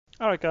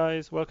Alright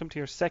guys, welcome to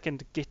your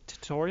second Git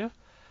tutorial.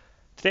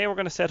 Today we're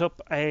going to set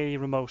up a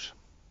remote.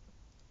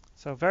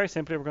 So very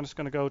simply we're just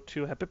going to go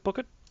to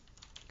Bitbucket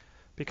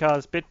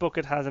because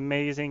Bitbucket has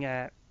amazing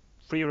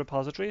free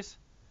repositories.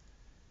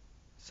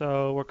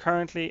 So we're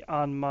currently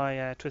on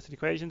my Twisted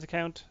Equations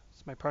account.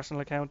 It's my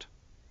personal account.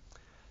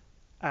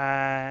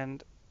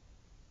 And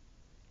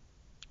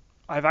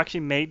I've actually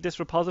made this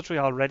repository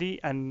already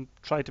and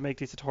tried to make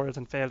these tutorials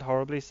and failed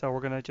horribly. So we're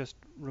going to just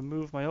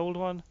remove my old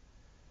one,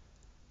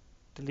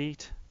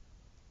 delete,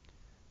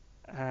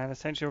 and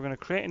essentially we're going to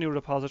create a new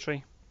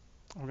repository.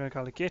 We're going to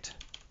call it Git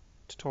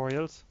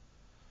tutorials,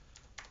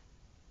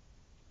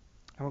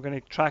 and we're going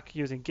to track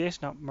using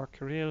Git, not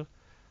Mercurial.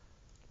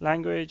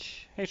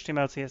 Language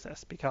HTML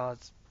CSS,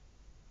 because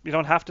you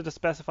don't have to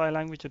specify a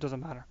language, it doesn't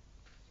matter.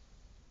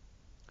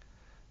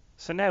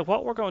 So now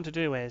what we're going to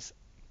do is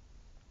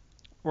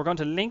we're going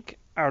to link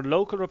our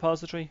local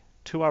repository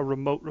to our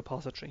remote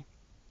repository.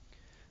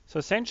 So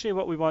essentially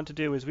what we want to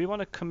do is we want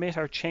to commit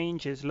our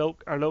changes,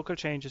 our local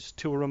changes,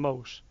 to a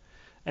remote,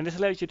 and this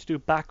allows you to do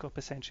backup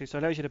essentially. So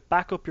it allows you to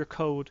back up your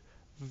code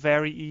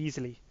very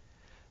easily,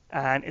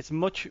 and it's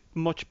much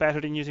better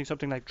than using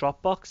something like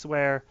Dropbox,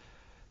 where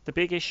the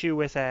big issue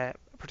with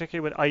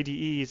particularly with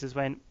IDEs is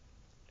when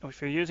if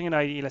you're using an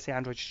IDE, let's say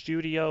Android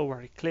Studio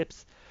or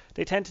Eclipse,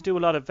 they tend to do a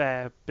lot of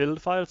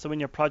build files. So in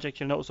your project,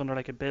 you'll notice under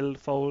like a build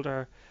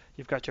folder,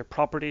 you've got your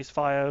properties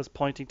files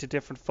pointing to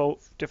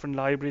different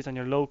libraries on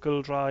your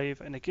local drive,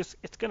 and it's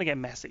going to get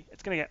messy.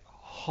 It's going to get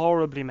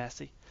horribly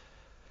messy.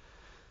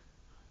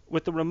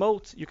 With the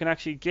remotes, you can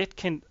actually Git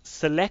can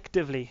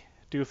selectively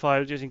do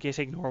files using git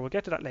ignore. We'll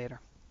get to that later.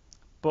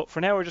 But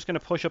for now, we're just going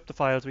to push up the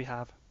files we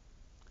have.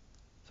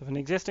 So an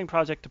existing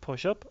project to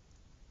push up.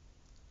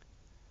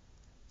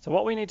 So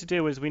what we need to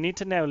do is we need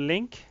to now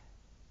link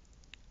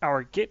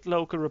our Git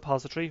local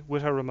repository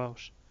with our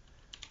remote.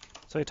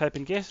 So you type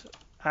in git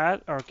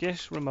add or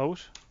git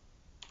remote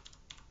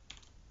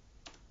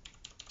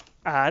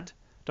add.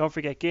 Don't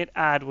forget git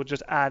add will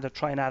just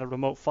try and add a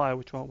remote file,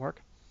 which won't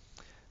work.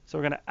 So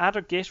we're going to add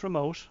our git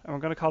remote and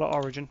we're going to call it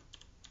origin.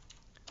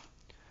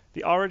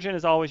 The origin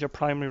is always your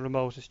primary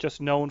remote. It's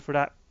just known for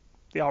that.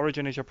 The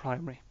origin is your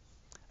primary.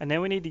 And then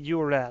we need the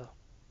URL.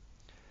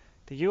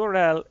 The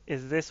URL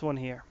is this one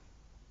here.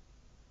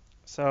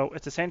 So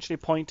it's essentially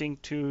pointing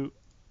to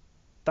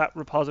that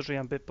repository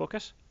on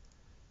Bitbucket.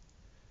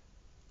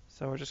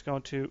 So we're just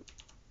going to,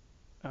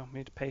 we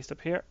need to paste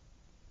up here.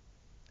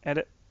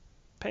 Edit,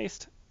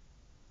 paste.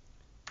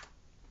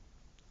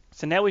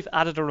 So now we've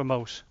added a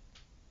remote.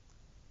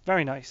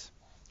 Very nice.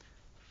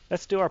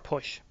 Let's do our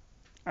push.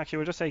 Actually,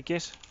 we'll just say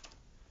git.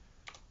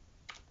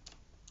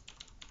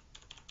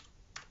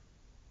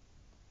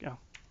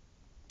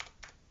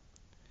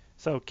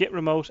 So git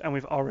remote, and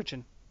we've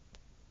origin.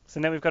 So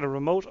now we've got a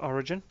remote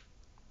origin.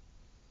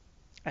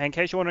 And in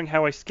case you're wondering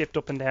how I skipped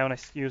up and down, I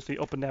use the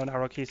up and down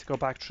arrow keys to go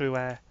back through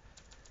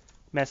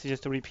messages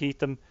to repeat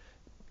them.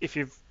 If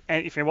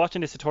you're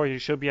watching this tutorial, you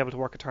should be able to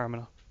work a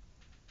terminal.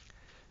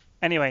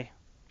 Anyway,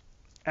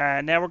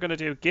 now we're going to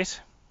do git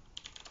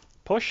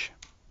push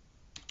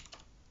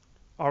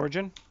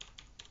origin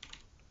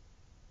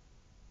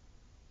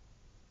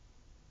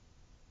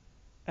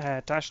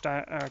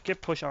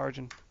git push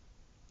origin.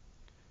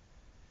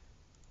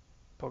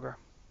 Bugger.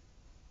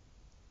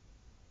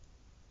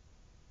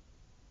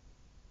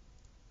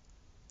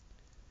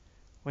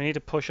 We need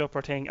to push up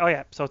our thing. Oh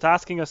yeah, so it's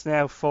asking us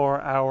now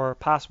for our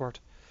password.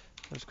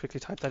 I'll just quickly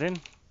type that in.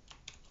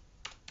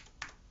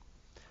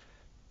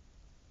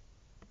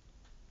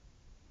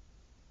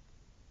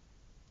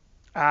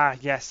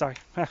 Yes, sorry.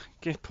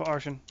 Git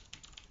origin.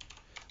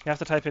 We have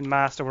to type in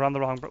master. We're on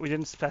the wrong, but we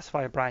didn't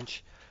specify a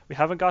branch. We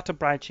haven't got to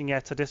branching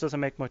yet, so this doesn't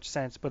make much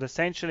sense. But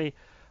essentially,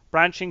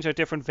 branchings are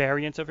different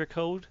variants of your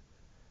code.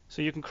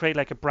 So you can create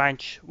like a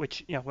branch,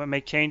 which will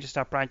make changes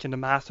to that branch, and the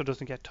master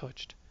doesn't get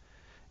touched.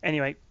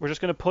 Anyway, we're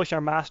just going to push our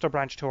master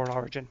branch to our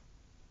origin,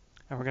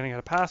 and we're going to get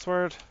a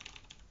password.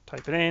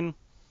 Type it in,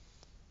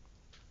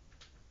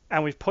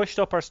 and we've pushed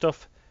up our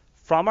stuff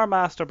from our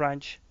master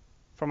branch,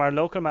 from our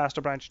local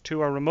master branch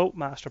to our remote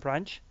master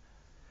branch.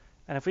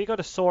 And if we go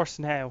to source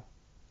now,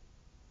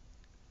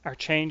 our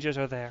changes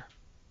are there.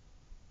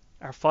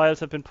 Our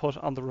files have been put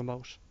on the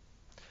remote.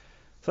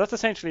 So that's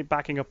essentially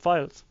backing up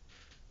files.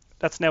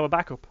 That's now a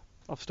backup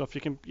of stuff.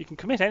 You can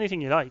commit anything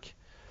you like,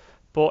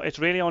 but it's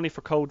really only for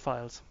code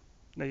files.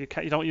 Now you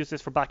don't use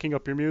this for backing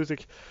up your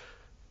music.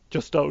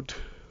 Just don't.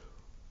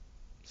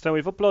 So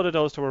we've uploaded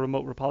those to a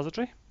remote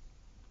repository,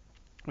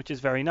 which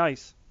is very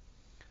nice.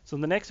 So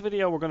in the next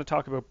video we're going to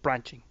talk about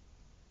branching.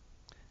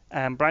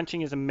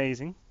 Branching is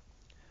amazing.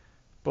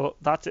 But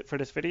that's it for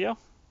this video,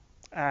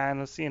 and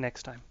I'll see you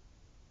next time.